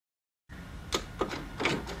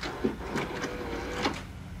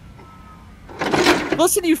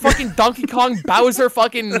listen, you fucking Donkey Kong Bowser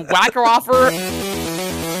fucking whacker-offer.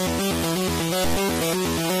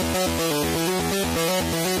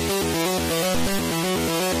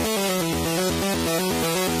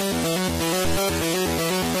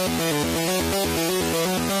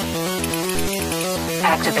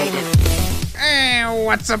 Activated.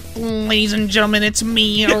 What's up, ladies and gentlemen? It's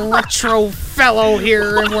me, Retro Fellow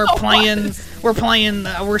here, and we're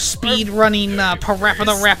speed running Parappa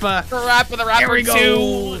the Rapper. Parappa the Rapper. Here we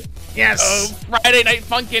go. 2. Yes. Friday Night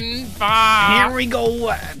Funkin'. Here we go.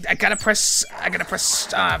 I gotta press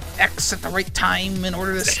X at the right time in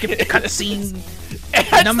order to skip the cutscene.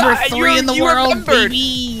 Number 3 in the world,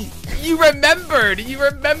 baby. You remembered.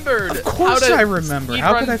 Of course I remember.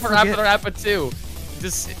 How could I forget? Parappa the Rapper 2.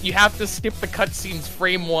 You have to skip the cutscenes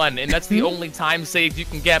frame 1, and that's the only time save you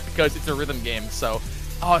can get because it's a rhythm game. So,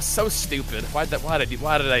 it's so stupid. Why did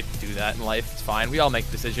I do that in life? It's fine. We all make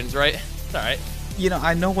decisions, right? It's all right. You know,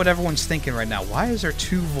 I know what everyone's thinking right now. Why is there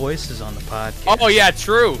 2 voices on the podcast? Oh yeah,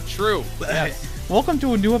 true. Yes. Welcome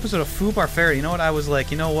to a new episode of Fubar Fairy. You know what? I was like,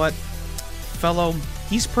 you know what, Fellow,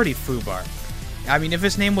 he's pretty Fubar. I mean, if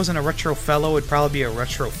his name wasn't a Retro Fellow, it'd probably be a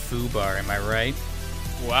Retro Fubar. Am I right?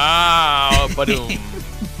 Wow, badoom.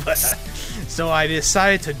 So I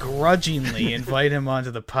decided to grudgingly invite him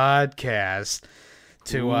onto the podcast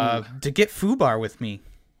to get Fubar with me.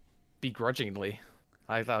 Begrudgingly,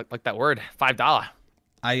 I like that word. $5.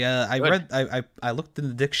 I looked in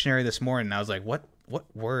the dictionary this morning and I was like, what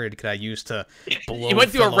word could I use to blow You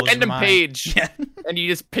went to a Fellow's random mind? page and you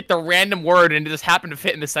just picked a random word and it just happened to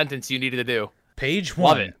fit in the sentence you needed to do. Page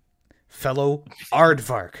Love 1. it. Fellow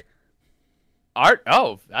Aardvark. Art.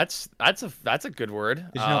 Oh, that's a good word.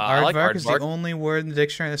 Did you know Aardvark is the only word in the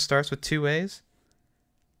dictionary that starts with 2 A's?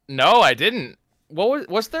 No, I didn't.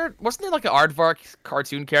 Wasn't there like an Aardvark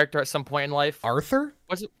cartoon character at some point in life? Arthur?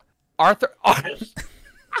 Was it Arthur?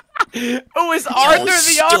 Who is Arthur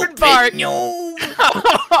the Aardvark? No.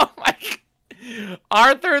 Oh my God.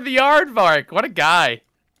 Arthur the Aardvark. What a guy.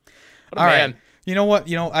 What a man. Right. You know what?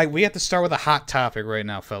 We have to start with a hot topic right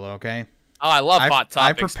now, fellow, okay? Oh, I love hot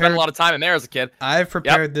topics. Spent a lot of time in there as a kid. I've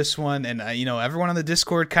prepared this one, and everyone on the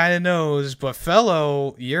Discord kind of knows. But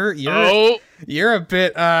fellow, you're a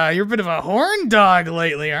bit of a horn dog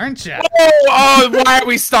lately, aren't you? Oh, why are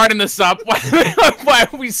we starting this up? Why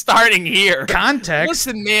are we starting here? Context.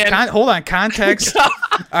 Listen, man. Hold on, context.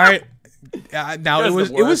 All right. Now it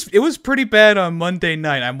was pretty bad on Monday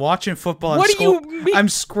night. I'm watching football. What do you mean? I'm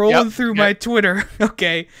scrolling through my Twitter,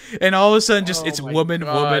 okay, and all of a sudden, it's woman.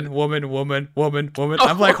 I'm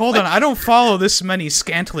like, hold on, I don't follow this many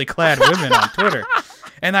scantily clad women on Twitter,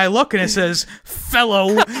 and I look and it says,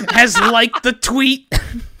 "Fellow has liked the tweet."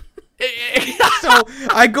 So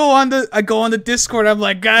I go on the Discord. I'm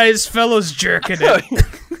like, guys, Fellow's jerking it.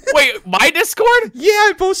 Wait, my Discord? Yeah,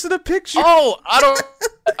 I posted a picture.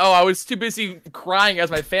 I was too busy crying as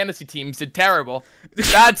my fantasy teams did terrible.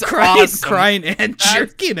 That's awesome. Crying and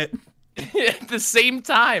jerking it at the same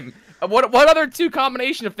time. What other 2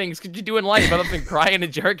 combination of things could you do in life other than crying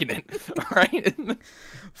and jerking it? All right,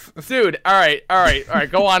 dude. All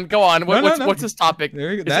right. Go on. What's this topic?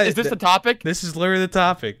 Is this the topic? This is literally the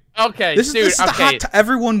topic. Okay, this dude. Is the hot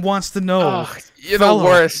everyone wants to know. Oh, you're the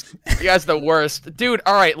worst. You guys are the worst, dude.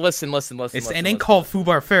 All right, listen. It ain't called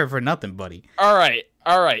Fubar Fair for nothing, buddy. All right.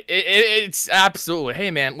 It's absolutely.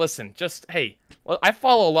 Hey, man, listen. I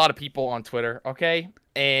follow a lot of people on Twitter, okay,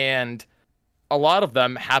 and a lot of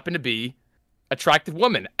them happen to be attractive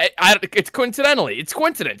women. It's coincidentally. It's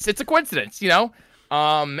coincidence. It's a coincidence,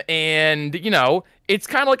 and it's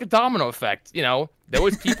kind of like a domino effect.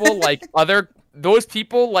 Those people like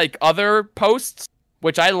other posts,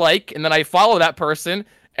 which I like, and then I follow that person,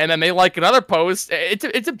 and then they like another post.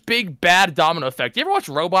 It's a big bad domino effect. You ever watch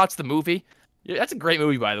Robots the movie? Yeah, that's a great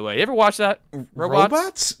movie, by the way. You ever watch that?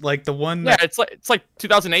 Robots? Like the one that... Yeah, it's like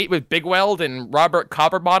 2008 with Big Weld and Robert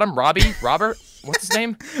Copperbottom. Robert? What's his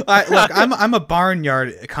name? Look, I'm a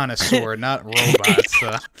barnyard connoisseur, not robots.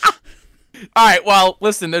 All right, well,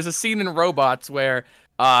 listen, there's a scene in Robots where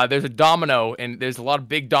there's a domino, and there's a lot of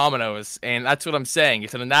big dominoes, and that's what I'm saying.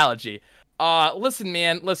 It's an analogy. Listen,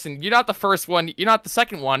 man, you're not the first one. You're not the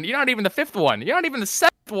second one. You're not even the 5th one. You're not even the 7th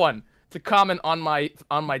one to comment on my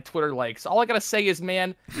Twitter likes. All I gotta say is,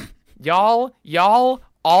 man, y'all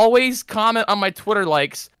always comment on my Twitter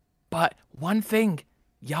likes, but one thing,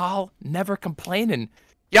 y'all never complaining.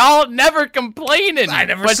 I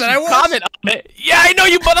never said I was. Comment Yeah, I know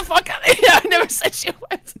you motherfucker. Yeah, I never said she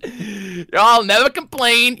was. Y'all never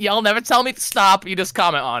complain. Y'all never tell me to stop. You just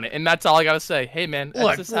comment on it, and that's all I gotta say. Hey, man, that's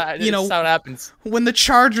Look, just how, you know, how it happens. When the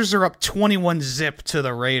Chargers are up 21-0 to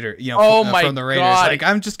the Raider, you know, Oh from the Raiders, God. like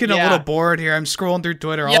I'm just getting a little bored here. I'm scrolling through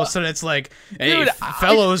Twitter. All of a sudden, it's like, hey, Dude,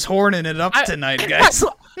 fellows horning it up tonight, guys.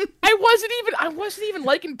 I wasn't even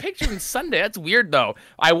liking pictures on Sunday. That's weird though.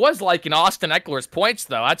 I was liking Austin Eckler's points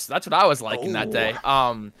though. That's what I was liking that day.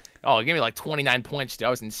 It gave me like 29 points, dude.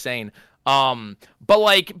 That was insane. But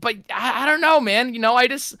I don't know, man. You know, I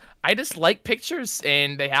just like pictures,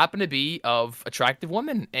 and they happen to be of attractive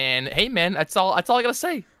women. And hey, man, that's all I gotta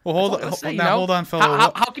say. Well, hold on,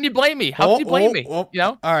 fellow. How can you blame me? How can you blame me? You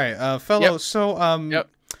know? All right, fellow. Yep. So, Yep.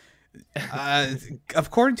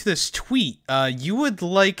 According to this tweet, you would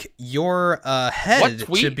like your head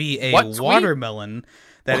to be a watermelon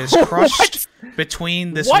that is crushed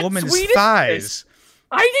between this woman's thighs.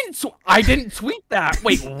 I didn't tweet that.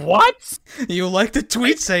 Wait, what? You like the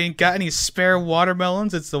tweet saying, "Got any spare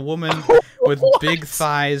watermelons?" It's the woman with big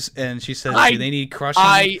thighs, and she says they need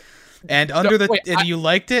crushing. And you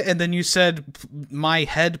liked it, and then you said, "My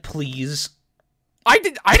head, please." I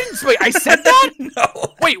didn't. Wait, I said that?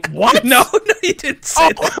 No. Wait, what? No, you didn't say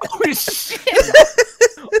that. Oh shit!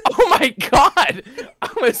 Oh my god!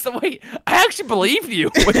 Wait, I actually believed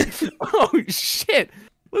you. Oh shit!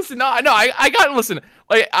 Listen, no, I got. Listen,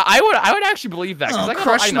 like I would actually believe that. I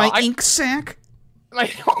crushed my ink sack.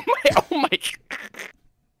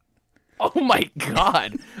 Oh my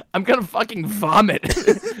god! I'm gonna fucking vomit.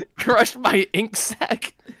 Crushed my ink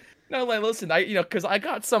sack. No, like listen, because I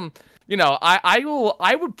got some.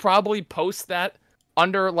 I would probably post that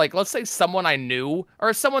under, like, let's say someone I knew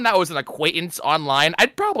or someone that was an acquaintance online.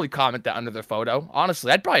 I'd probably comment that under their photo.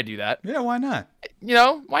 Honestly, I'd probably do that. Yeah, why not?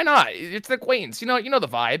 Why not? It's an acquaintance. You know the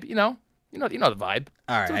vibe. You know the vibe.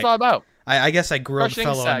 All right. That's what it's all about. I guess I grew up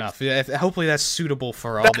fellow enough. Yeah, hopefully that's suitable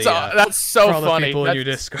for all that's so for all funny. The people in your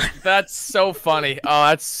Discord. That's so funny. Oh,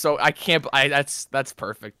 that's so. I can't. That's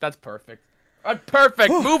perfect. That's perfect.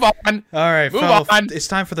 Perfect. Move on. All right, move on. It's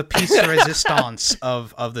time for the piece de resistance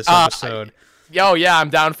of this episode. Yeah,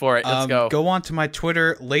 I'm down for it. Let's go. Go on to my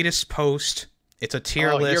Twitter latest post. It's a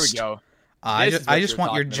tier list. Here we go. I just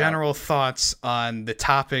want your general thoughts on the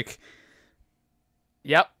topic.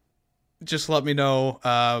 Yep. Just let me know.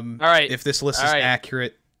 All right. If this list is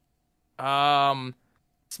accurate.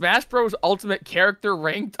 Smash Bros. Ultimate character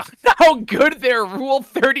ranked on how good their Rule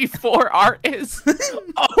 34 art is.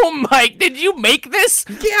 Oh my! Did you make this?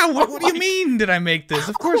 Yeah. What do you mean? Did I make this?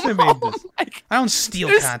 Of course I made this. I don't steal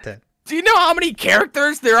content. Do you know how many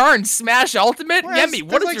characters there are in Smash Ultimate? Well, Yemi,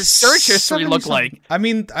 what does your search history look like? I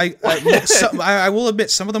mean, I will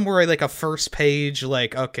admit some of them were like a first page.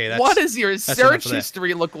 Like, okay, that's what does your search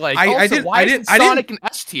history look like? Why isn't Sonic an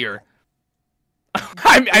S tier?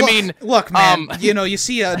 Look, man. You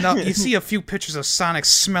see a few pictures of Sonic's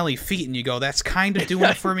smelly feet, and you go, "That's kind of doing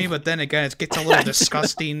it for me." But then again, it gets a little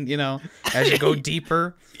disgusting, as you go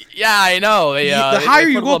deeper. Yeah, I know. The higher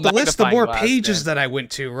you go up the list, the more pages that I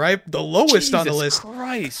went to. Right, the lowest on the list.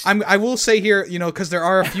 Christ. I will say here, because there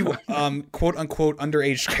are a few quote unquote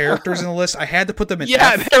underage characters in the list. I had to put them in.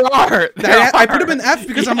 Yeah, F. there are. I put them in F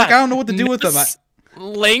because I'm like, I don't know what to do with them.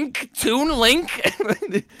 Toon Link.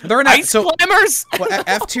 They're not Ice Climbers. Well,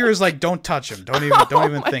 F tier is like, don't touch them. Don't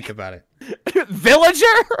even think about it. Villager.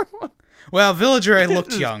 Well, Villager, I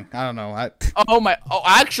looked young. I don't know.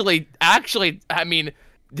 Actually, I mean,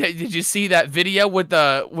 did you see that video with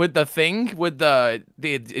the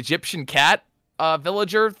Egyptian cat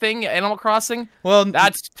villager thing, Animal Crossing? Well,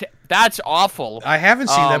 that's awful. I haven't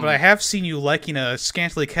seen that, but I have seen you liking a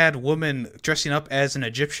scantily clad woman dressing up as an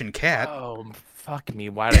Egyptian cat. Oh, fuck me!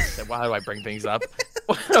 Why do I bring things up?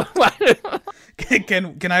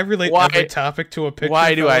 Can I relate every topic to a picture?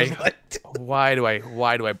 Why do I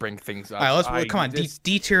bring things up? All right, come on.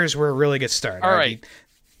 D tier is where it really gets started. All right.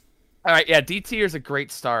 All right, yeah, D tier is a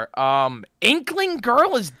great start. Inkling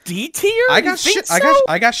Girl is D tier? I got shit. So?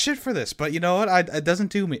 I got shit for this, but you know what? It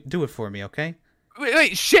doesn't do it for me. Okay.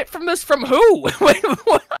 Wait, shit from this from who? Wait,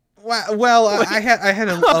 what? Well, I had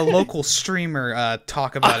a local streamer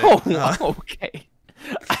talk about it. Okay.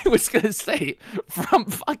 I was gonna say from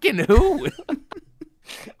fucking who?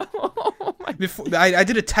 Before I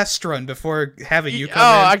did a test run before having you come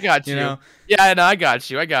in. I got you. Yeah, no, I got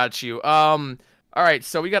you. All right,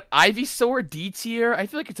 so we got Ivysaur D tier. I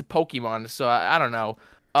feel like it's a Pokemon, so I don't know.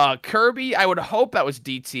 Kirby, I would hope that was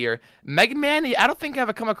D tier. Mega Man, I don't think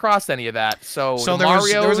I've come across any of that. So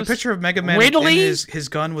there was a picture of Mega Man, Ridley? and his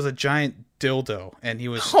gun was a giant dildo, and he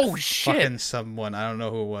was Oh shit! fucking someone. I don't know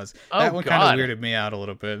who it was. Oh, That one kind of God. weirded me out a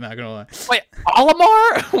little bit. Not gonna lie. Wait,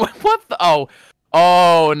 Olimar? What the?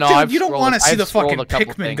 Oh no! Dude, I've you don't scrolled- want to see I've the scrolled fucking a couple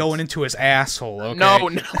Pikmin things. going into his asshole. Okay. No,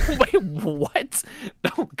 wait, what?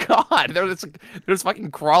 Oh God, there's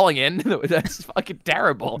fucking crawling in. That's fucking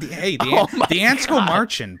terrible. Hey, Oh my the ants go God.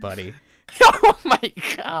 marching, buddy. Oh my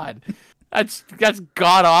God, that's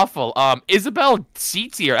god awful. Isabel C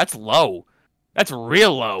tier. That's low. That's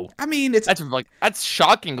real low. I mean, That's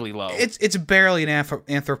shockingly low. it's barely an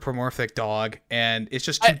anthropomorphic dog, and it's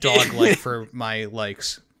just too dog-like for my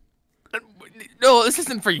likes. No, this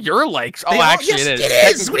isn't for your likes. Oh, Yes, actually, it is.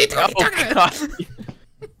 it is. What are you talking about? God.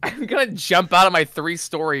 I'm gonna jump out of my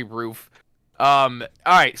 3-story roof. All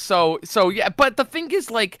right, so yeah, but the thing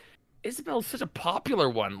is, like, Isabel's such a popular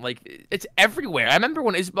one. Like, it's everywhere. I remember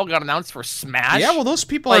when Isabel got announced for Smash. Yeah, well, those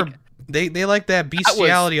people like, are they like that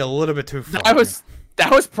bestiality a little bit too far. That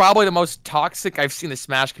was probably the most toxic I've seen the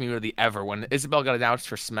Smash community ever. When Isabel got announced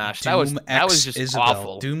for Smash, that was just Isabel.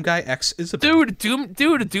 awful. Doom Guy X Isabel.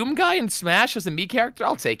 Dude, a Doom guy in Smash as a Mii character.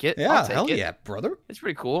 I'll take it. Yeah, I'll take hell it. yeah, brother. It's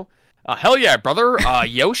pretty cool. Hell yeah, brother.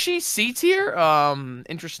 Yoshi C tier.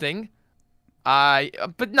 Interesting.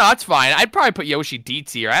 But no, it's fine. I'd probably put Yoshi D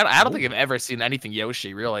tier. I don't think I've ever seen anything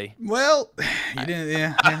Yoshi really. Well, you didn't.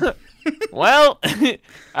 Yeah. Well,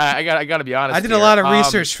 I gotta be honest. I did a lot of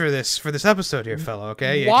research for this episode here, fellow.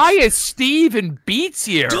 Okay. Why is Steve in B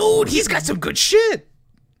tier? Dude, he's got some good shit.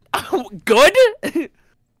 Good?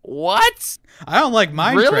 What? I don't like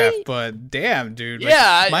Minecraft, Really? but damn, dude. Like,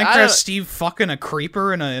 Yeah, I Minecraft don't- Steve fucking a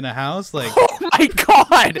creeper in a house, like. Oh my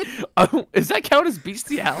God! Does that count as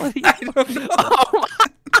bestiality? I don't know.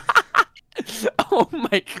 Oh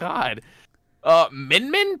my God. Min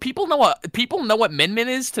Min? People know what Min Min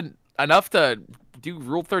is enough to do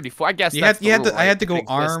Rule 34. I guess that's the rule, I had to right? go It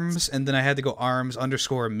exists. arms, and then I had to go arms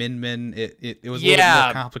 _ min min. It was a little bit Yeah.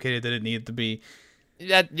 more complicated than it needed to be.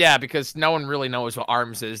 Yeah, because no one really knows what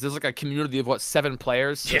arms is. There's like a community of 7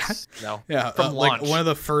 players? Yeah. Just- no. Yeah, From like launch. one of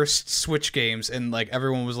the first Switch games, and like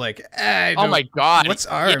everyone was like, Oh my God. what's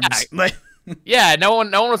arms?" Like, Yeah, no one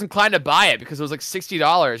was inclined to buy it because it was like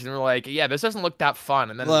 $60, and we're like, yeah, this doesn't look that fun.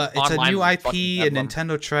 And then it's a online new was IP, fucking and bedlam.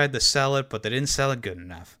 Nintendo tried to sell it, but they didn't sell it good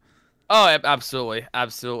enough. Oh, absolutely.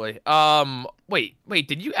 Wait,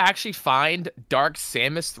 did you actually find Dark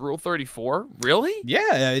Samus Rule 34? Really?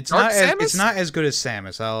 Yeah, it's Dark it's Samus? not as good as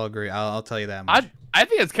Samus. I'll agree. I'll tell you that much. I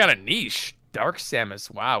think it's kind of niche. Dark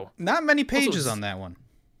Samus. Wow. Not many pages Also, on that one.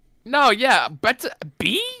 No, yeah, but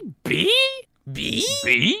B B?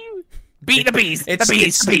 the bees.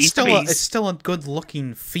 It's still a good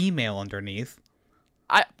looking female underneath.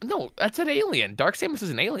 No, that's an alien. Dark Samus is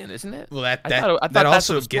an alien, isn't it? Well, I that thought that's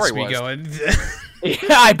also what the gets story me was. going.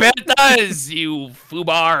 Yeah, I bet it does, you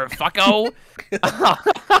foobar fucko.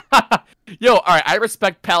 Yo, all right, I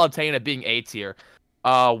respect Palutena being A tier.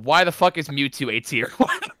 Why the fuck is Mewtwo A tier?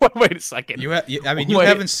 Wait a second. You Wait.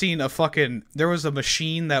 haven't seen a fucking. There was a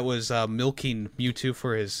machine that was milking Mewtwo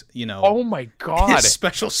for his, Oh my God. his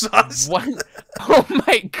special sauce. What? Oh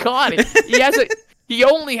my God. He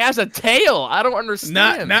only has a tail. I don't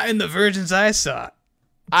understand. Not in the versions I saw.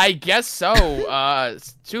 I guess so.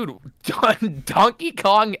 Dude, Donkey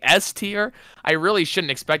Kong S tier. I really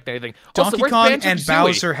shouldn't expect anything. Also, Donkey where's Kong Banjo and Kazooie? Bowser.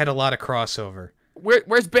 Bowser had a lot of crossover.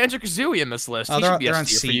 Where's Banjo Kazooie in this list? He should be they're S on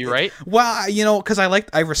tier C. for you, right? Well, because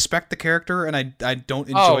I respect the character, and I don't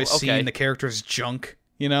enjoy seeing the character's junk.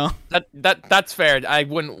 You know. That's fair. I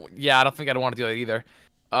wouldn't. Yeah, I don't think I'd want to do that either.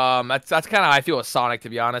 That's kind of how I feel with Sonic, to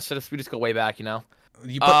be honest. We just go way back, you know.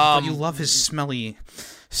 But you love his smelly,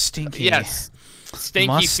 stinky. Yes. Stinky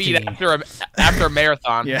musty. feet after a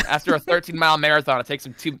marathon. Yeah. After a 13-mile marathon, it takes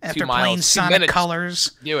him two After miles. playing 2 Sonic minutes.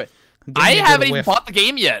 Colors. Do it. Give me I a good haven't even whiff. bought the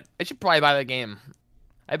game yet. I should probably buy that game.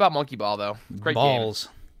 I bought Monkey Ball though. Great Balls.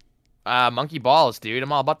 game. Monkey Balls, dude.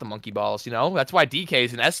 I'm all about the Monkey Balls. You know, that's why DK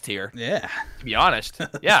is an S tier. Yeah. To be honest,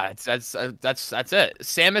 yeah, that's it.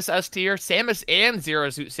 Samus S tier. Samus and Zero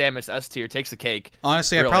Suit Samus S tier takes the cake.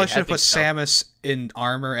 Honestly, Really, I probably I should have think put so. Samus in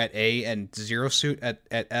armor at A and Zero Suit at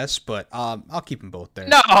S, but I'll keep them both there.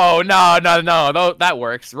 No, that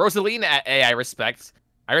works. Rosaline at A, I respect.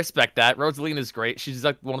 I respect that. Rosaline is great. She's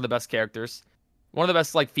like one of the best characters. One of the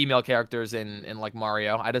best like female characters in like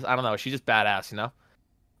Mario. I don't know. She's just badass, you know?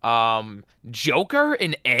 Joker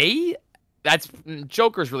in A?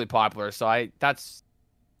 Joker's really popular, so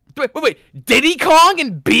wait. Diddy Kong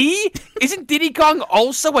in B? Isn't Diddy Kong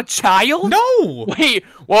also a child? No! Wait,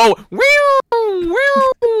 whoa.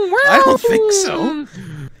 I don't think so.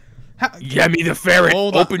 Yemi the ferret,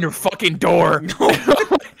 Hold on. open your fucking door.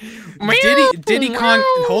 Diddy Kong.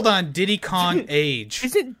 Hold on, Diddy Kong age.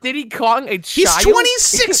 Isn't Diddy Kong a child? He's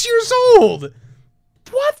 26 years old.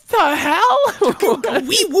 What the hell? Go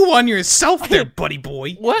wee woo on yourself there, buddy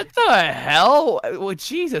boy. What the hell? Well,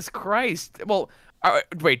 Jesus Christ. Well,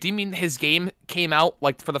 wait, do you mean his game came out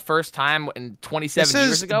like for the first time in 27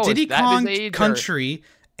 years ago? Diddy Is that Kong his age, Country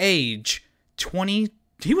age 20.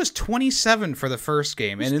 He was 27 for the first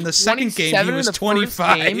game, and in the second game he was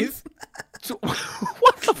 25.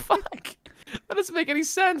 What the fuck? That doesn't make any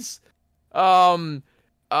sense. Okay.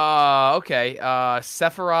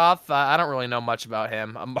 Sephiroth. I don't really know much about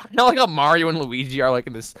him. I know like how Mario and Luigi are like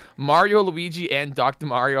in this. Mario, Luigi, and Dr.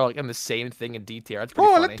 Mario are like in the same thing in D tier. That's pretty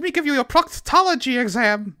funny. Let me give you your proctology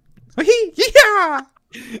exam. Yeah.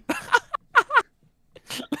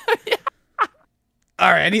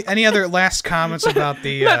 All right. Any other last comments about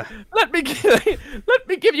the? Let me give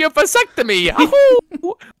you a vasectomy.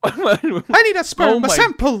 I need a sperm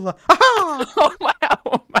sample. Oh my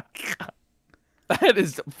god. That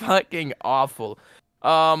is fucking awful.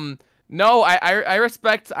 No, I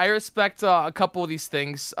respect a couple of these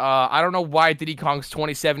things. I don't know why Diddy Kong's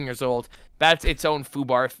 27 years old. That's its own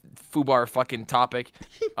foobar fucking topic.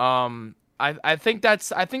 I think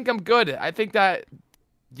I'm good. I think that,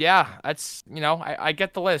 yeah, that's, I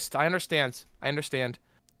get the list. I understand.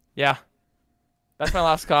 Yeah. That's my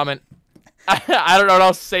last comment. I don't know what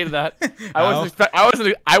else to say to that.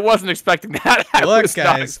 I wasn't expecting that. Look,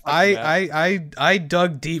 guys, I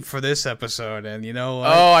dug deep for this episode, and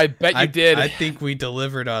I bet you did. I think we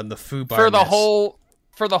delivered on the foobar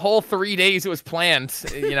for the whole 3 days it was planned.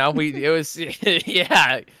 It was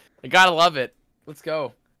yeah. I gotta love it. Let's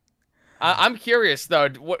go. I'm curious though.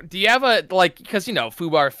 Do you have a because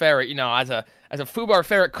Fubar Ferret? As a Fubar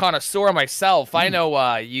Ferret connoisseur myself, I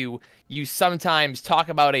know you sometimes talk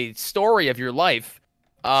about a story of your life.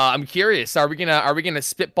 I'm curious. Are we gonna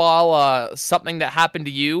spitball something that happened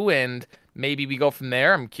to you, and maybe we go from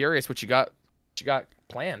there? I'm curious what you got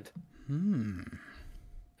planned.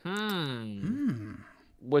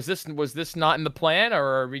 Was this not in the plan, or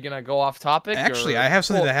are we gonna go off topic? Actually, I have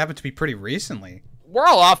something that happened to me pretty recently. We're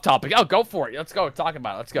all off topic. Oh, go for it. Let's go talk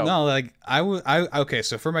about it. Let's go. No, okay.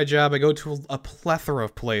 So for my job, I go to a plethora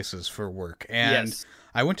of places for work, and yes.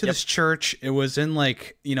 I went to this church. It was in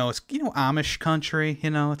it's Amish country.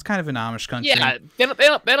 It's kind of an Amish country. Yeah, they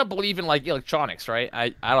don't believe in electronics, right?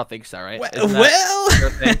 I don't think so, right? Well,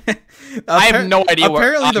 I have no idea.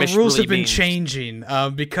 Apparently, the rules really have been means. changing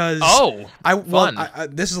because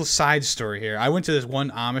this is a side story here. I went to this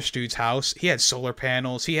one Amish dude's house. He had solar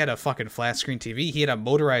panels. He had a fucking flat screen TV. He had a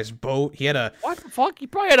motorized boat. He had a what the fuck? He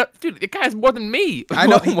probably had dude. The guy has more than me. I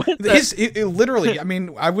know. Literally. I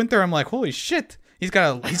mean, I went there. I'm like, holy shit. He's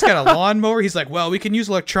got a lawnmower. He's like, well, we can use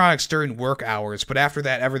electronics during work hours, but after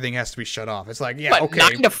that, everything has to be shut off. It's like, yeah, what, okay.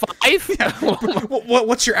 9 to 5? Yeah.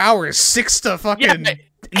 What's your hours? 6 to fucking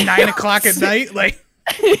 9 o'clock at night? Like,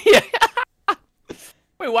 yeah.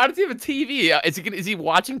 Wait, why does he have a TV? Is he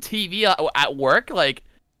watching TV at work? Like,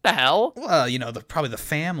 the hell? Well, probably the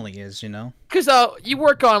family is, Because you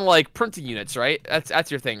work on printing units, right?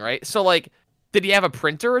 That's your thing, right? So did he have a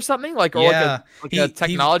printer or something? A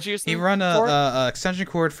technology or something? He run a extension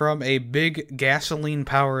cord from a big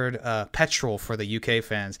gasoline-powered petrol for the UK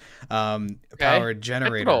fans, powered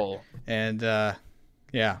generator. Petrol. And,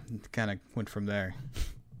 kind of went from there.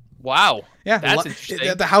 Wow. Yeah, that's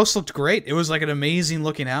interesting. The house looked great. It was an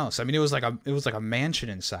amazing-looking house. I mean, it was like a mansion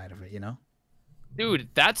inside of it, Dude,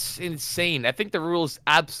 that's insane. I think the rules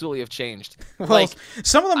absolutely have changed. Well,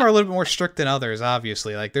 some of them are a little bit more strict than others,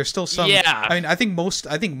 obviously. There's still some. Yeah. I mean, I think most,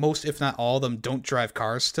 if not all of them, don't drive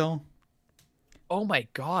cars still. Oh my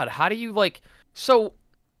god, how do you so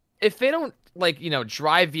if they don't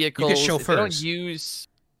drive vehicles, you get chauffeurs. If they don't use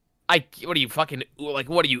what are you fucking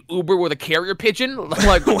what are you, Uber with a carrier pigeon?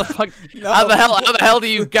 What the fuck? No. How the hell do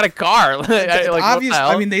you get a car? Obviously,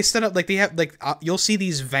 I mean, they set up they have you'll see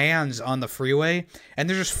these vans on the freeway, and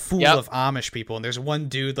they're just full of Amish people. And there's one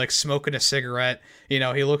dude smoking a cigarette. He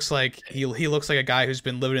looks like he looks like a guy who's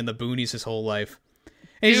been living in the boonies his whole life.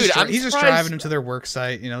 And he's just driving them to their work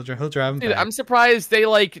site. He'll drive them. Dude, back. I'm surprised they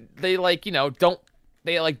don't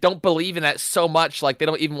believe in that so much. They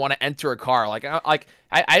don't even want to enter a car.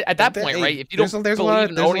 At that point, right? If you don't believe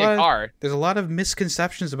in owning a car, there's a lot of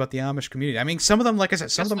misconceptions about the Amish community. I mean, some of them, like I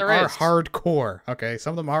said, some of them are hardcore. Okay,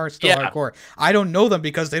 some of them are still hardcore. I don't know them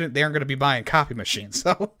because they aren't going to be buying copy machines.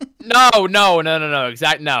 So no,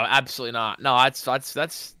 exactly, no, absolutely not. No, that's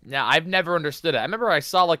yeah. I've never understood it. I remember I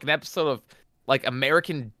saw an episode of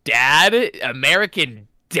American Dad. Is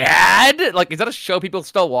that a show people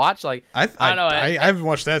still watch? I don't know. I haven't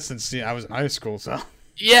watched that since I was in high school. So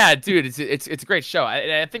Yeah, dude, it's a great show.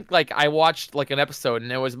 I think like I watched like an episode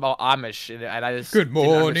and it was about Amish and I just Good didn't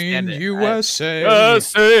morning, understand it. USA.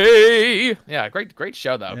 USA. Yeah, great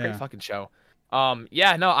show though. Yeah. Great fucking show.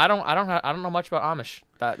 Yeah, no, I don't know much about Amish.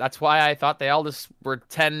 That's why I thought they all just were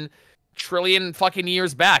 10 trillion fucking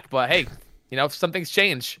years back. But hey, you know, some things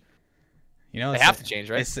change. You know, They have to change,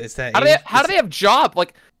 right? It's that. How do they have job?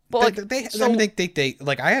 Like, but like they so- I mean, they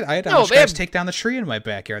like I had No, Amish they guys have- take down the tree in my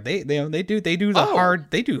backyard. They do the Oh.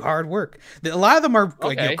 hard work. A lot of them are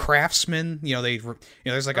like Okay. craftsmen.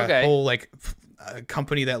 There's like a Okay. whole like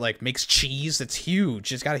company that like makes cheese that's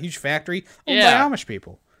huge. It's got a huge factory owned Yeah. by Amish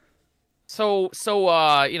people. So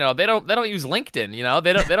you know, they don't use LinkedIn, you know?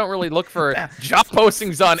 They don't really look for job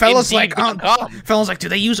postings on Fellas like Indeed.com. do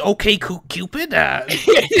they use Cupid?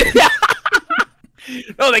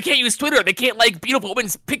 No, they can't use Twitter. They can't like beautiful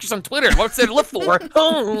women's pictures on Twitter. What's they look for?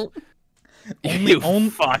 Oh.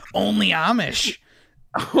 Fuck. Only Amish.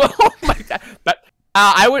 Oh my god.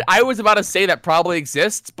 I was about to say that probably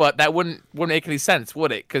exists, but that wouldn't make any sense,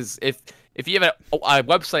 would it? Because if you have a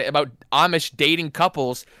website about Amish dating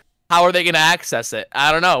couples, how are they going to access it?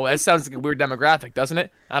 I don't know. That sounds like a weird demographic, doesn't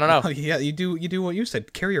it? I don't know. Yeah, you do what you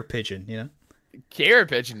said. Carrier pigeon, you know. Carrier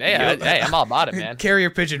pigeon. Hey, hey, I'm all about it, man. Carrier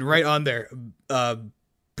pigeon right on there.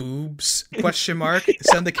 Boobs? Question mark.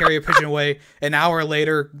 Send the carrier pigeon away. An hour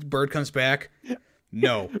later, bird comes back.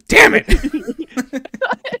 No. Damn it.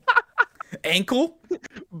 Ankle.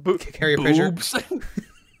 Carrier pigeon. Boobs.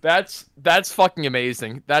 That's fucking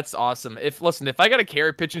amazing. That's awesome. If I got a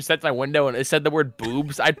carrier pigeon set to my window and it said the word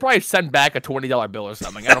boobs, I'd probably send back a $20 bill or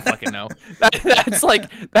something. I don't fucking know. That's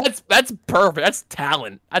perfect. That's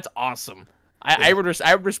talent. That's awesome. I would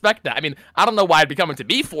respect that. I mean, I don't know why I'd be coming to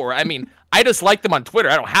me for it. I mean, I just like them on Twitter.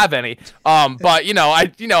 I don't have any. But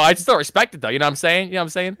I still respect it though. You know what I'm saying? You know what I'm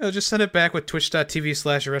saying? Just send it back with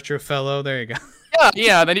twitch.tv/retrofellow. There you go.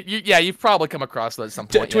 Yeah. Then you've probably come across that at some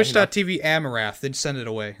point. Twitch.tv Amarath. Then send it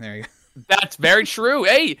away. There you go. That's very true.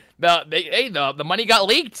 Hey, the money got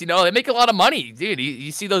leaked. You know, they make a lot of money, dude.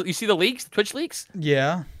 You see the leaks, Twitch leaks?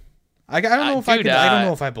 Yeah. I don't know if I don't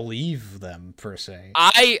know if I believe them per se.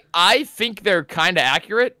 I think they're kind of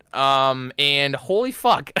accurate. And holy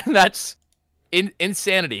fuck, that's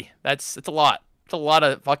insanity. It's a lot. It's a lot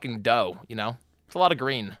of fucking dough. You know, it's a lot of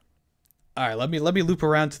green. All right, let me loop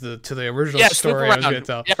around to the original story I was going to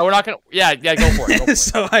tell. Yeah, we're not gonna. Yeah, go for it. Go for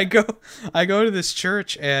So I go to this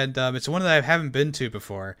church, and it's one that I haven't been to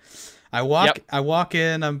before. I walk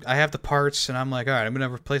in. I have the parts, and I'm like, all right, I'm gonna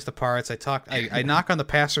replace the parts. I knock on the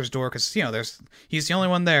pastor's door because he's the only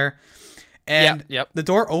one there, and the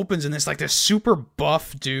door opens, and there's like this super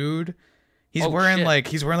buff dude. He's wearing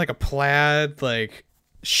like a plaid like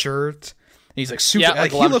shirt. He's like super. Yeah,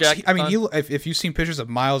 like he looks. I mean, on. if you've seen pictures of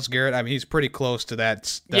Miles Garrett, I mean, he's pretty close to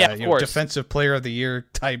that. Defensive Player of the Year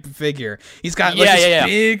type figure. He's got this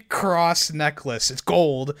big cross necklace. It's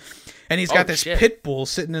gold, and he's got this pit bull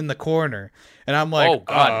sitting in the corner. And I'm like, oh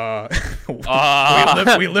god,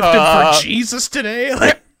 we lifted for Jesus today.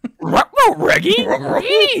 Like, Reggie.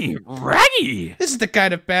 This is the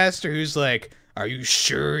kind of pastor who's like, are you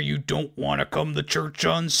sure you don't want to come to church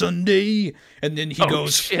on Sunday? And then he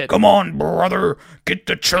goes, shit. Come on, brother, get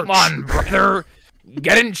to church. Come on, brother.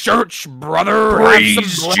 Get in church, brother. Praise Have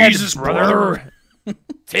some blood, Jesus, brother.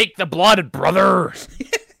 Take the blood, brother.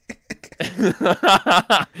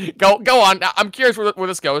 Go on. I'm curious where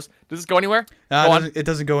this goes. Does this go anywhere? It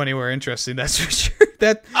doesn't go anywhere interesting, that's for sure.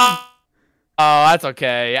 Oh, that's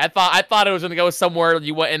okay. I thought it was gonna go somewhere.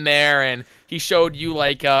 You went in there and he showed you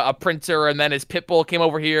like a printer, and then his pit bull came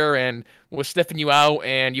over here and was sniffing you out,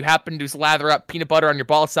 and you happened to slather up peanut butter on your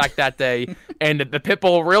ball sack that day, and the pit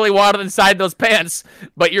bull really wanted inside those pants,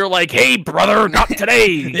 but you're like, hey brother, not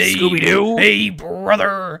today, Hey, Scooby Doo. Hey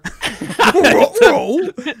brother.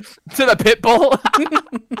 To the pit bull.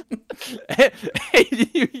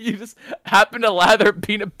 you just happen to lather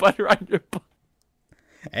peanut butter on your ball.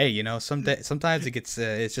 Hey, sometimes it gets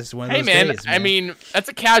it's just one of Hey those man, days, man. I mean, that's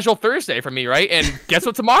a casual Thursday for me, right? And guess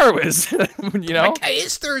what tomorrow is? You know? Hey,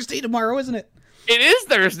 it's Thursday tomorrow, isn't it? It is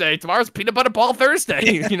Thursday. Tomorrow's peanut butter ball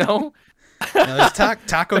Thursday, you know? There's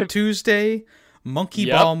Taco Tuesday,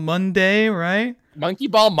 Monkey Ball Monday, right? Monkey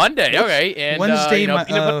Ball Monday, okay. And Wednesday,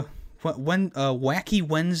 Wacky Wacky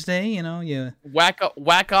Wednesday, you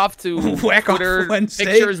whack off to Whack off Twitter Wednesday.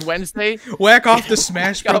 pictures Wednesday. whack off the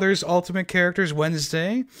Smash Brothers Ultimate Characters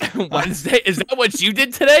Wednesday. Wednesday, is that what you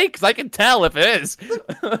did today? Because I can tell if it is.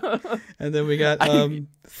 And then we got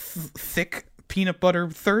thick peanut butter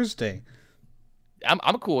Thursday. I'm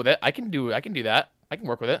cool with it. I can do that. I can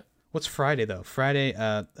work with it. What's Friday though? Friday.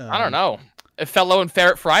 I don't know. A fellow and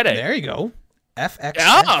ferret Friday. There you go. FX.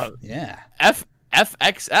 Yeah. Yeah.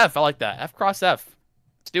 FXF. I like that. F cross F.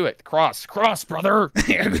 Let's do it. Cross, brother.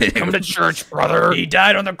 Come to church, brother. He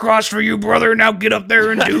died on the cross for you, brother. Now get up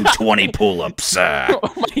there and do 20 pull-ups.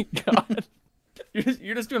 Oh my god.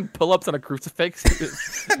 You're just doing pull-ups on a crucifix.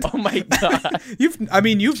 Oh my god. You've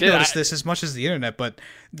noticed this as much as the internet, but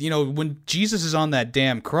when Jesus is on that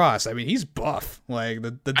damn cross, I mean, he's buff. Like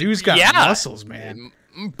the dude's got muscles, man.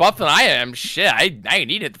 Buff than I am. Shit, I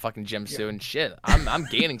need to hit the fucking gym soon. Shit, I'm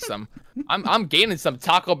gaining some. I'm gaining some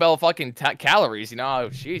Taco Bell fucking calories. Oh,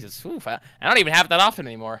 Jesus. Oof, I don't even have that often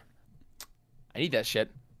anymore. I need that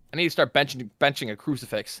shit. I need to start benching a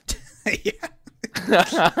crucifix. Yeah.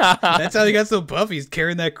 That's how he got so buff. He's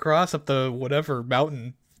carrying that cross up the whatever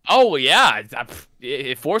mountain. Oh yeah,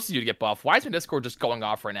 it forces you to get buff. Why is my Discord just going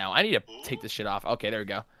off right now? I need to take this shit off. Okay, there we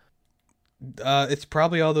go. It's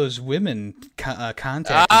probably all those women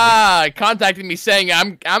contacting me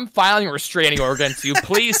saying I'm filing a restraining order against you.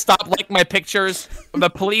 Please stop liking my pictures. The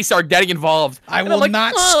police are getting involved. I will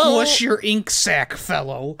not squish your ink sack,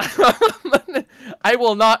 fellow. I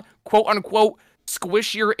will not, quote unquote,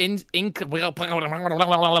 squish your ink. Pikata.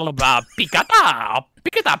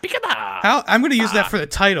 I'm going to use that for the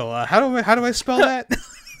title. How do I spell that?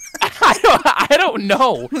 I don't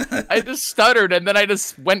know. I just stuttered and then I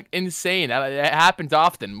just went insane. It happens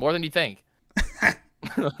often, more than you think.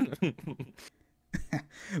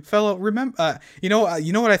 Fellow, remember? You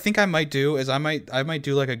know what I think I might do is I might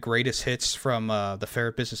do like a greatest hits from the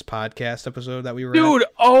Ferret Business podcast episode that we were. Dude,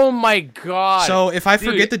 oh my god! So if I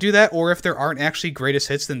forget to do that, or if there aren't actually greatest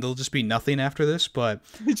hits, then there'll just be nothing after this. But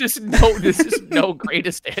this is no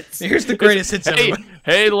greatest hits. Here's the greatest hits.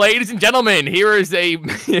 Hey, ladies and gentlemen, here is a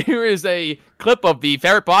clip of the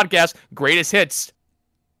Ferret podcast greatest hits.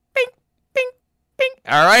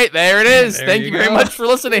 All right, there it is. Thank you very much for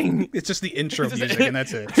listening. It's just the intro music, and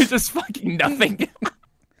that's it. It's just fucking nothing.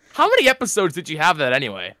 How many episodes did you have that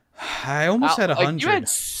anyway? I almost had 100.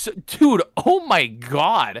 Dude, oh my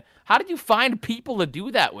god. How did you find people to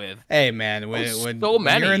do that with? Hey, man, when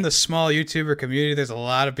you're in the small YouTuber community, there's a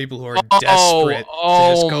lot of people who are desperate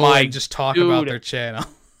to just go and just talk about their channel.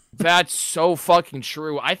 That's so fucking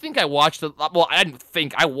true. I think I watched well, I didn't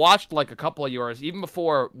think. I watched like a couple of yours, even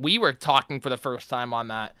before we were talking for the first time on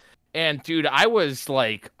that. And dude, I was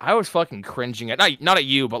fucking cringing at not at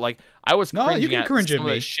you, but like I was cringing at some of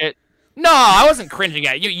the shit. No, I wasn't cringing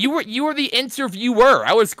at you. You were the interviewer.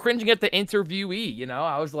 I was cringing at the interviewee,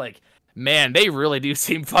 I was like, man, they really do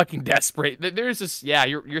seem fucking desperate. There's just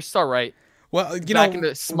you're so right. Well, back in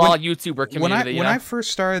the small YouTuber community. When I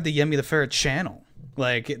first started the Yemi the Ferret channel,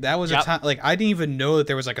 like that was a time, like I didn't even know that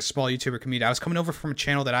there was like a small YouTuber community. I was coming over from a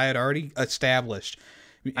channel that I had already established,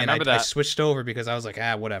 and I switched over because I was like,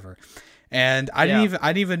 whatever. And I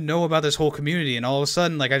didn't even know about this whole community, and all of a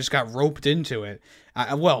sudden, like I just got roped into it.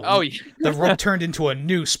 The rope turned into a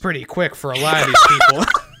noose pretty quick for a lot of these people,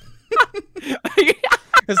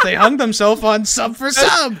 because they hung themselves on sub for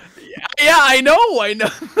sub. Yeah, I know.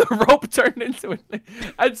 The rope turned into it.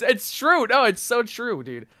 It's true. No, it's so true,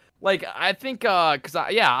 dude. Like, I think, because,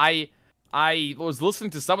 I was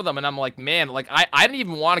listening to some of them, and I'm like, man, like, I didn't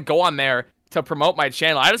even want to go on there to promote my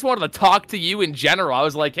channel. I just wanted to talk to you in general. I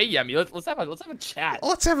was like, hey, Yemi, let's have a chat.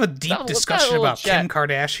 Let's have a deep discussion about Kim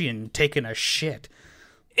Kardashian taking a shit.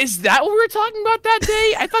 Is that what we were talking about that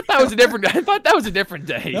day? I thought that was a different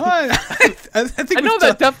day. No, I think I know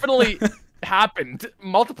that definitely happened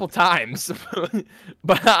multiple times,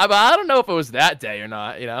 but I don't know if it was that day or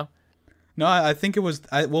not, No, I think it was.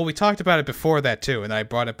 We talked about it before that too, and I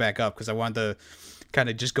brought it back up because I wanted to kind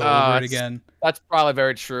of just go over it again. That's probably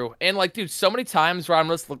very true. And like, dude, so many times where I'm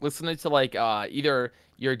just listening to like either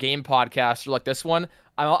your game podcast or like this one,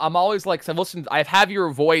 I'm always like, I have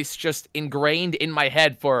your voice just ingrained in my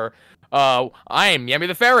head for. I am Yemi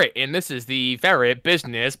the Ferret, and this is the Ferret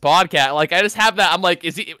Business Podcast. Like, I just have that. I'm like,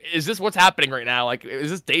 is this what's happening right now? Like,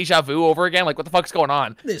 is this deja vu over again? Like, what the fuck's going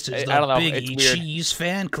on? This is the Big E Cheese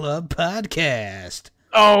Fan Club Podcast.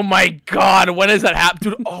 Oh my god, when does that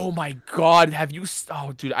happen? Dude, oh my god,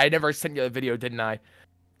 dude, I never sent you a video, didn't I?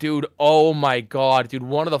 Dude, oh my god, dude,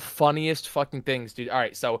 one of the funniest fucking things, dude. All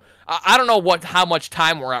right, so, I don't know how much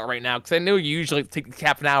time we're at right now, because I knew you usually take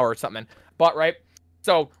half an hour or something, but, right?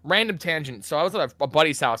 So, random tangent. So, I was at a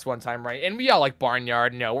buddy's house one time, right? And we all like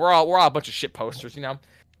Barnyard, we're all a bunch of shit posters,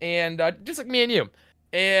 And, just like me and you.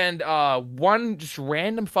 And, one just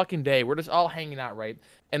random fucking day, we're just all hanging out, right?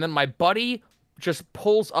 And then my buddy just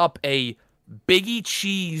pulls up a Biggie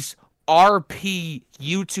Cheese RP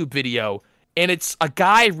YouTube video. And it's a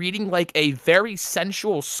guy reading, like, a very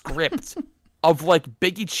sensual script of, like,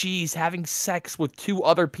 Biggie Cheese having sex with two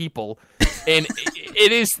other people. And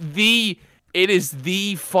it is the It is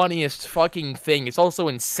the funniest fucking thing. It's also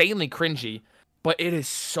insanely cringy, but it is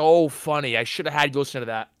so funny. I should have had you listen to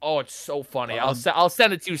that. Oh, it's so funny. I'll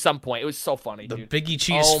send it to you some point. It was so funny, The dude. Biggie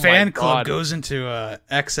Cheese Oh fan my club God. goes into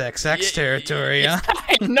XXX territory, huh?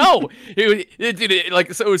 I know. Dude,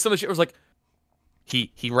 like, so it was some shit. It was like he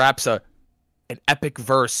raps an epic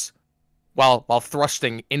verse while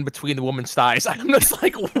thrusting in between the woman's thighs. I'm just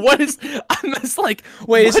like, what is? I'm just like,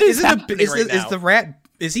 Wait, what is happening right is now? the rat?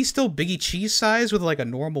 Is he still Biggie Cheese size with like a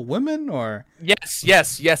normal woman, or? Yes, he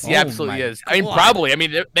Oh absolutely my is. I mean, God. probably. I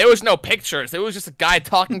mean, there was no pictures. There was just a guy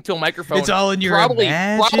talking to a microphone. It's all in your probably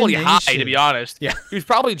high, to imagination. be honest. Yeah. He was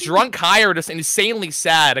probably drunk, high, or just insanely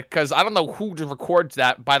sad because I don't know who records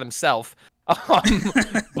that by themselves. But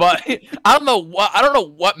I don't know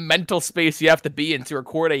what mental space you have to be in to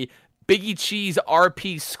record a Biggie Cheese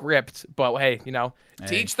RP script. But hey, to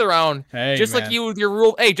Hey. each their own. Hey, just man. like you with your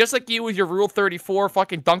rule. Hey, just like you with your Rule 34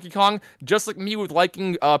 fucking Donkey Kong. Just like me with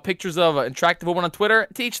liking pictures of an attractive woman on Twitter.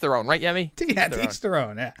 To each their own, right, Yemi? Yeah, to each their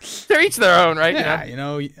own. Yeah. They're each their own, right? Yeah,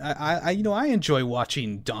 I enjoy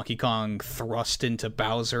watching Donkey Kong thrust into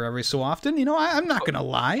Bowser every so often. I'm not gonna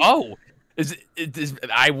lie. Oh,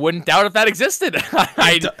 I wouldn't doubt if that existed.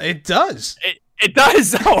 It does. It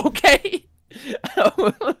does. Okay.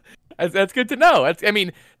 That's good to know. I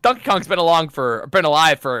mean, Donkey Kong's been alive for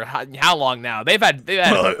how long now? They've had.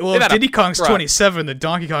 Well, if Diddy Kong's 27, the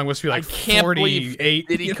Donkey Kong must be like I can't 48. believe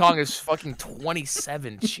Diddy Kong is fucking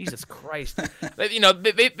 27. Jesus Christ.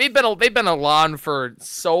 They've been along for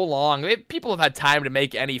so long. People have had time to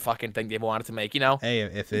make any fucking thing they've wanted to make. Hey,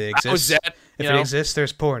 if it That was exists, it, it exists,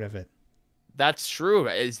 there's port of it. That's true.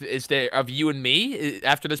 Is there of you and me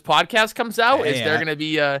after this podcast comes out? Hey, Is there going to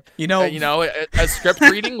be a script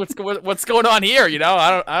reading? What's going on here?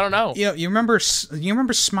 I don't know. You remember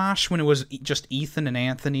Smosh when it was just Ethan and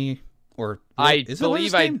Anthony, or I is it what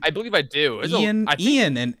his believe name? I believe I do.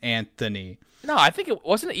 Ian and Anthony. No, I think it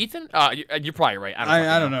wasn't Ethan. You're probably right.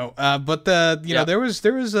 I don't know. But there was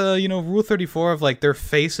Rule 34 of like their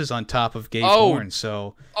faces on top of gay porn.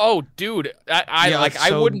 So dude, I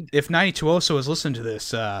so wouldn't. If 920 is listening to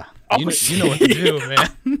this, you know shit. what to do,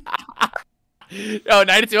 man. Oh,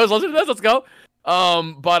 92 is listening to this. Let's go.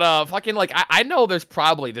 But fucking like I know there's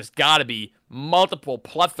gotta be multiple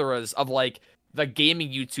plethoras of like the gaming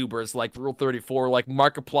YouTubers like Rule 34, like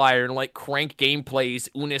Markiplier, and like Crank Gameplays,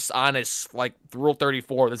 Unis Honest, like Rule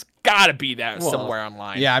 34. There's gotta be that somewhere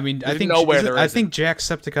online. Yeah, I mean, I think I think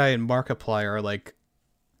Jacksepticeye and Markiplier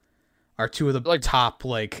are two of the top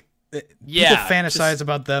people fantasize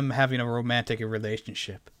about them having a romantic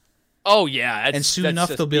relationship. Oh yeah, and soon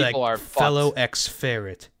enough they'll be like fellow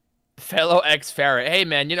ex-ferret. Fellow ex-ferret. Hey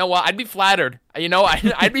man, you know what? I'd be flattered.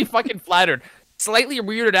 I'd be fucking flattered. Slightly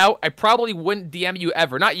weirded out. I probably wouldn't DM you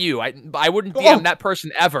ever. Not you. I wouldn't DM that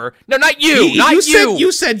person ever. No, not you. Not you.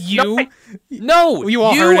 You said you. No. You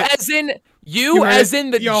all heard it. As in you as in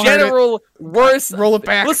the You general worst. Roll it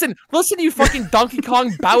back. Listen, you fucking Donkey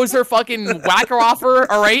Kong Bowser fucking whacker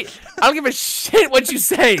offer. All right. I don't give a shit what you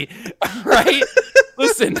say. All right.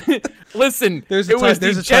 Listen. There's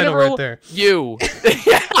a title right there. You.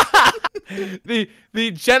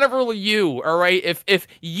 The general you, all right? If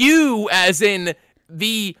you, as in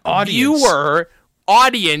the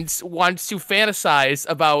audience wants to fantasize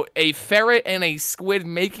about a ferret and a squid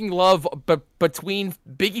making love between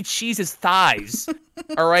Biggie Cheese's thighs,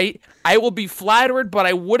 all right? I will be flattered, but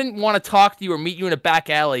I wouldn't want to talk to you or meet you in a back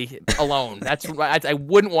alley alone. I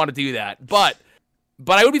wouldn't want to do that. But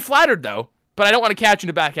I would be flattered though. But I don't want to catch you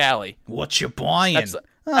in a back alley. What you buying?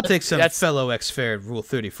 I'll take some fellow ex-ferret Rule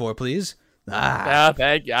 34, please.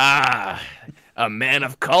 Thank you. A man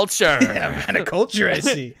of culture. Yeah, man of culture, I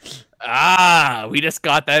see. We just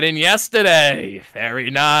got that in yesterday.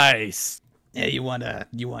 Very nice. Yeah, you want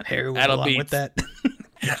heroin along with that?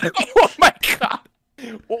 Oh my god.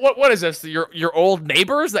 What is this? Your old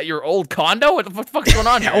neighbors? That your old condo? What the fuck's going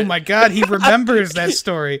on here? Oh my god, he remembers that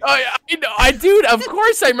story. Dude, of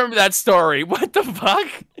course I remember that story. What the fuck?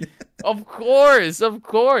 Of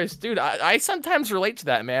course, dude. I sometimes relate to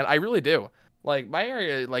that, man. I really do. Like my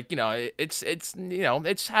area,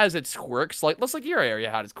 it has its quirks. Like just like your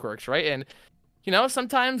area had its quirks, right? And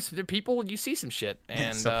sometimes the people you see some shit,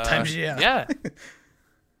 and sometimes yeah.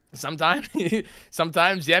 Sometimes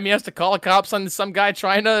Yemi has to call the cops on some guy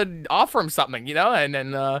trying to offer him something, and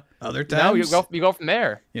then other times you go from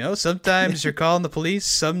there. Sometimes you're calling the police.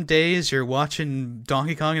 Some days you're watching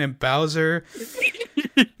Donkey Kong and Bowser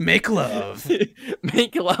make love.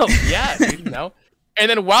 Make love, yeah, dude. And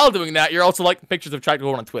then while doing that, you're also liking pictures of attractive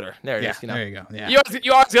women on Twitter. There it is. You know, there you go. Yeah.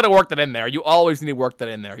 You always got to work that in there. You always need to work that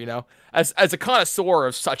in there. You know, as a connoisseur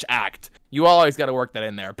of such act, you always got to work that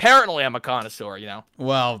in there. Apparently, I'm a connoisseur. You know.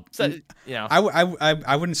 Well, so, you know,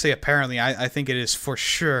 I wouldn't say apparently. I think it is for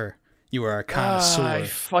sure. You are a connoisseur. I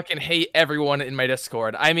fucking hate everyone in my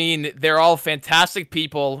Discord. I mean, they're all fantastic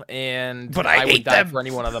people, but I would die for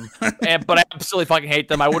any one of them. But I absolutely fucking hate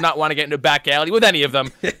them. I would not want to get into a back alley with any of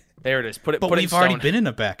them. There it is. But we've already been in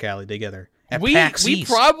a back alley together. We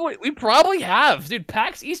probably have, dude.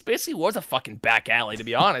 PAX East basically was a fucking back alley, to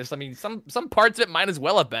be honest. I mean, some parts of it might as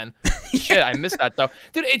well have been. Shit, I missed that though,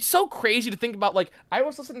 dude. It's so crazy to think about. Like, I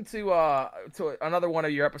was listening to another one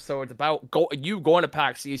of your episodes about you going to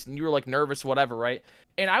PAX East, and you were like nervous, whatever, right?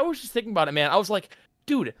 And I was just thinking about it, man. I was like,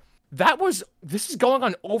 dude, this is going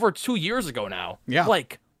on over 2 years ago now. Yeah,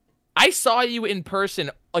 like. I saw you in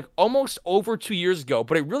person like almost over 2 years ago,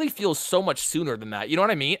 but it really feels so much sooner than that. You know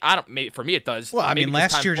what I mean? Maybe for me it does. Well, I mean,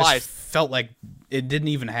 last year just felt like it didn't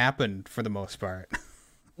even happen for the most part.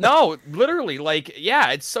 No, literally, like,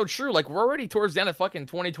 yeah, it's so true. Like, we're already towards the end of fucking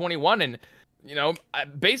 2021, and you know,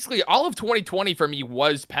 basically all of 2020 for me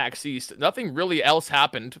was PAX East. Nothing really else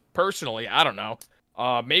happened personally. I don't know.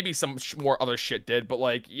 Maybe some more other shit did, but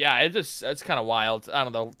like, yeah, it's kind of wild. I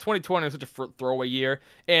don't know. 2020 was such a throwaway year,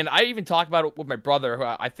 and I even talked about it with my brother, who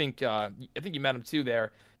I think you met him too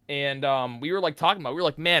there, and we were like talking about, we were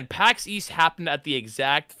like, man, PAX East happened at the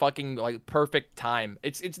exact fucking like perfect time.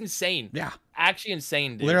 It's insane. Yeah, actually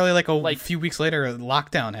insane, dude. Literally like a few weeks later, a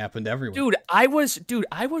lockdown happened everywhere. Dude, I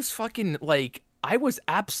was fucking like. I was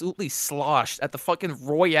absolutely sloshed at the fucking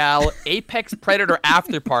Royale Apex Predator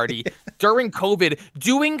after party during COVID,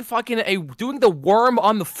 doing the worm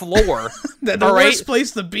on the floor. The worst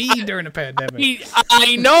place to be during a pandemic.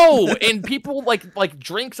 I know, and people like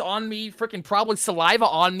drinks on me, freaking probably saliva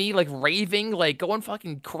on me, like raving, like going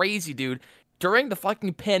fucking crazy, dude, during the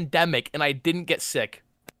fucking pandemic, and I didn't get sick.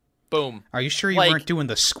 Boom. Are you sure you weren't doing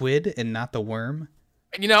the squid and not the worm?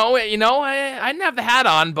 You know, I didn't have the hat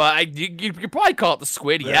on, but you could probably call it the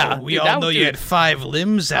squid. Yeah, we all know you had 5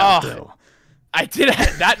 limbs out, though. I did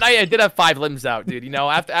that night. I did have 5 limbs out, dude. You know,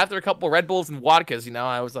 after a couple of Red Bulls and vodkas, you know,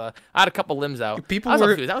 I had a couple limbs out.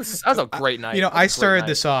 That was a great night. You know, I started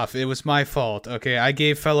this off. It was my fault. Okay, I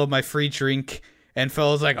gave Fellow my free drink, and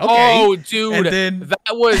Fellow's like, okay. Oh, dude, and then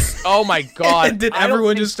that was, oh my god. And then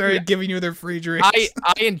everyone just started giving you their free drinks. I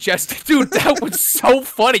ingested, dude. That was so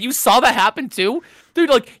funny. You saw that happen too? Dude,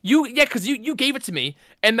 like, because you gave it to me,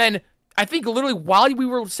 and then I think literally while we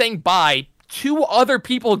were saying bye, 2 other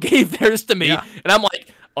people gave theirs to me, and I'm like,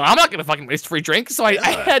 well, I'm not gonna fucking waste free drinks. So I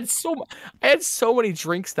had so many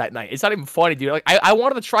drinks that night. It's not even funny, dude. Like, I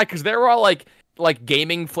wanted to try because they were all like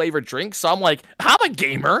gaming flavored drinks. So I'm like, I'm a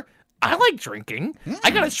gamer. I like drinking.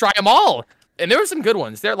 I gotta try them all. And there were some good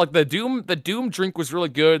ones. There, like the Doom drink was really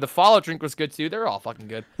good. The Fallout drink was good too. They're all fucking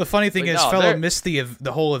good. The funny thing is, Fellow missed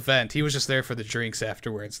the whole event. He was just there for the drinks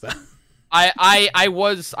afterwards, though. I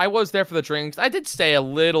was there for the drinks. I did stay a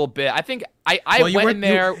little bit. I think I went in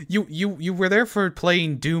there. You were there for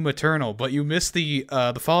playing Doom Eternal, but you missed the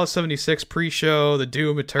Fallout 76 pre-show, the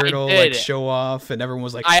Doom Eternal like show off, and everyone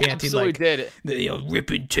was like chanting like, "Rip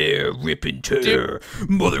and tear, dude,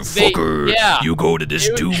 motherfucker! You go to this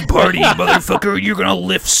Doom party, motherfucker. You're gonna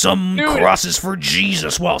lift some crosses for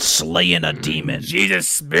Jesus while slaying a demon.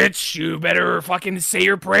 Jesus, bitch! You better fucking say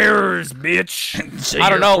your prayers, bitch. Say I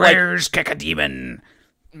don't know, prayers, Mechademon.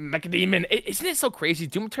 Mechademon. Isn't it so crazy?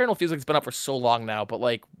 Doom Eternal feels like it's been up for so long now, but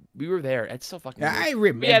like we were there. It's so fucking weird. I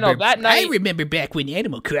remember. Yeah, no, that night. I remember back when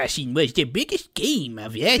Animal Crossing was the biggest game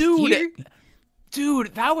of last year.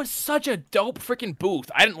 Dude, that was such a dope freaking booth.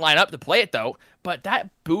 I didn't line up to play it though, but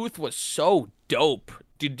that booth was so dope.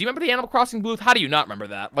 Dude, do you remember the Animal Crossing booth? How do you not remember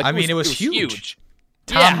that? Like, I mean, it was huge.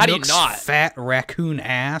 Tom how Nook's do you not? Fat raccoon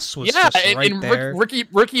ass was just right there.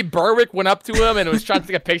 Ricky Berwick went up to him and was trying to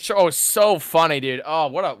take a picture. Oh, so funny, dude. Oh,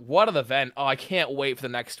 what an event. Oh, I can't wait for the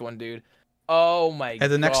next one, dude. Oh my god. At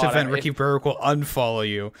the next event, Ricky Berwick will unfollow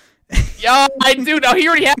you. Yeah, I do. No, he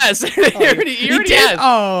already has. he already has.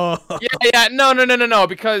 Oh. Yeah. No.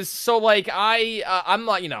 Because so like I'm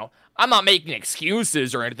not, I'm not making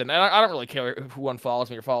excuses or anything. I don't really care who unfollows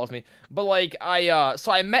me or follows me. But like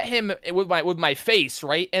so I met him with my face,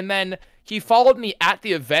 right? And then he followed me at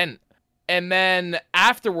the event. And then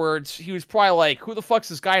afterwards, he was probably like, "Who the fuck's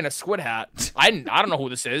this guy in a squid hat?" I don't know who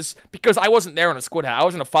this is because I wasn't there in a squid hat. I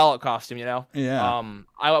was in a Fallout costume, you know. Yeah.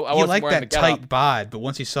 I he wasn't liked wearing that the getup. tight bod, but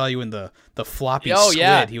once he saw you in the floppy Oh, squid,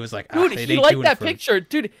 yeah. he was like, Dude, it he ain't liked doing that it for me. picture.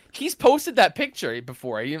 Dude, he's posted that picture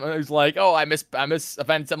before. He was like, "Oh, I miss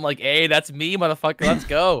events." I'm like, "Hey, that's me, motherfucker. Let's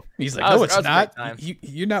go." He's like, That no, was- it's that was a great time. not.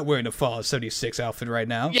 You're not wearing a Fallout 76 outfit right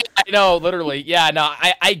now. Yeah, I know, literally. Yeah, no,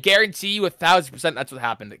 I guarantee you 1,000% that's what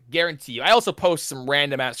happened. Guarantee you. I also post some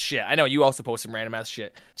random ass shit. I know you also post some random ass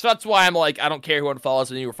shit. So that's why I'm like, I don't care who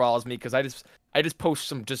unfollows me or follows me because I just post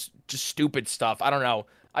some just stupid stuff. I don't know.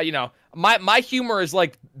 You know, my humor is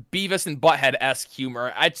like Beavis and Butthead-esque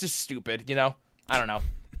humor. It's just stupid, you know? I don't know.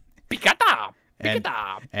 Picata! And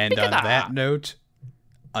Picata! on that note,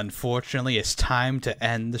 unfortunately, it's time to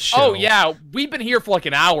end the show. Oh, yeah. We've been here for like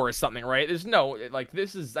an hour or something, right? There's no, like,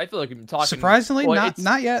 this is, I feel like we've been talking. Surprisingly, well,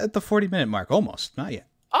 not yet at the 40-minute mark. Almost. Not yet.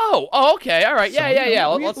 Oh, okay. All right. Yeah,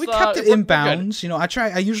 So, yeah. We kept it in bounds. You know,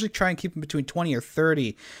 I usually try and keep them between 20 or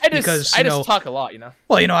 30 because I just talk a lot, you know.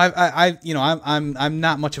 Well, you know, I'm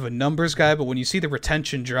not much of a numbers guy, but when you see the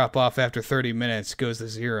retention drop off after 30 minutes, it goes to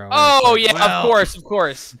 0. Oh, like, yeah, well, of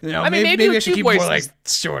course. You know, I mean, maybe I with should two keep more voices- like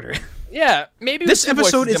shorter. Yeah, maybe This with two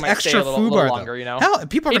episode voices, is they might stay extra a little foobar, longer, though. you know. Hell,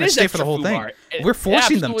 people are It going to is stay for extra the whole thing. foobar. We're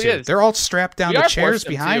forcing them absolutely to. is. They're all strapped down We to are chairs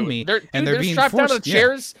forcing them behind to. me, They're being strapped forced. down to the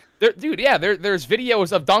chairs. Dude, yeah, there's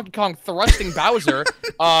videos of Donkey Kong thrusting Bowser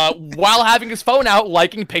while having his phone out,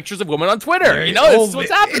 liking pictures of women on Twitter. You know, it's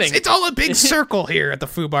what's happening. It's all a big circle here at the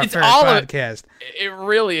Foobar It's Ferret all a- podcast. It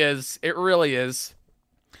really is. It really is.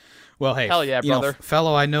 Well, hey, Hell yeah, you know, brother.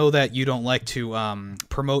 fellow, I know that you don't like to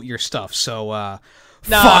promote your stuff, so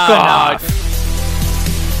Nah, fuck off.